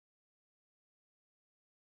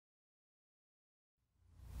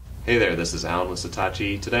Hey there, this is Alan with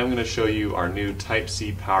Satechi. Today I'm going to show you our new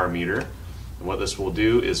Type-C power meter. And what this will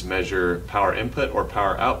do is measure power input or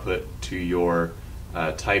power output to your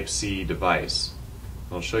Type-C device.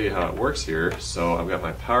 I'll show you how it works here. So I've got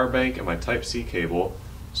my power bank and my Type-C cable.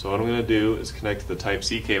 So what I'm going to do is connect the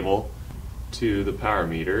Type-C cable to the power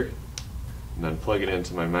meter and then plug it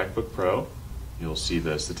into my MacBook Pro. You'll see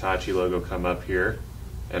the Satechi logo come up here.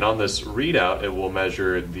 And on this readout, it will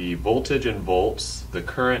measure the voltage in volts, the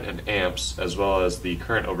current in amps, as well as the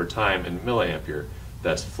current over time in milliampere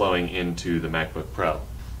that's flowing into the MacBook Pro.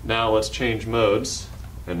 Now let's change modes,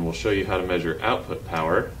 and we'll show you how to measure output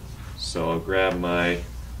power. So I'll grab my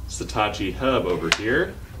Satechi hub over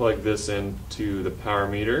here, plug this into the power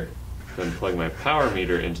meter, then plug my power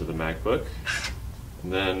meter into the MacBook,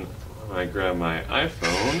 and then I grab my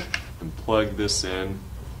iPhone and plug this in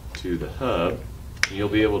to the hub. You'll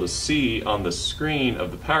be able to see on the screen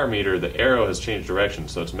of the power meter the arrow has changed direction,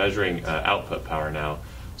 so it's measuring output power now.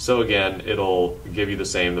 So again, it'll give you the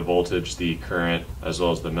same, the voltage, the current, as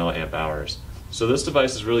well as the milliamp hours. So this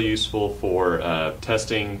device is really useful for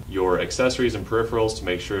testing your accessories and peripherals to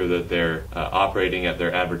make sure that they're operating at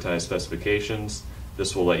their advertised specifications.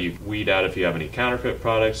 This will let you weed out if you have any counterfeit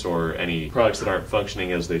products or any products that aren't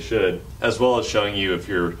functioning as they should, as well as showing you if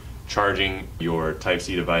you're charging your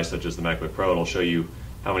Type-C device, such as the MacBook Pro. It'll show you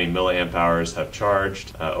how many milliamp hours have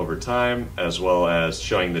charged over time, as well as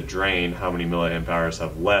showing the drain, how many milliamp hours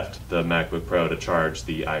have left the MacBook Pro to charge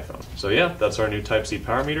the iPhone. So yeah, that's our new Type-C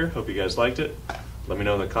power meter. Hope you guys liked it. Let me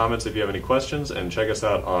know in the comments if you have any questions, and check us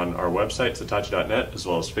out on our website, satechi.net, as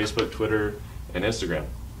well as Facebook, Twitter, and Instagram.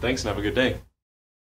 Thanks, and have a good day.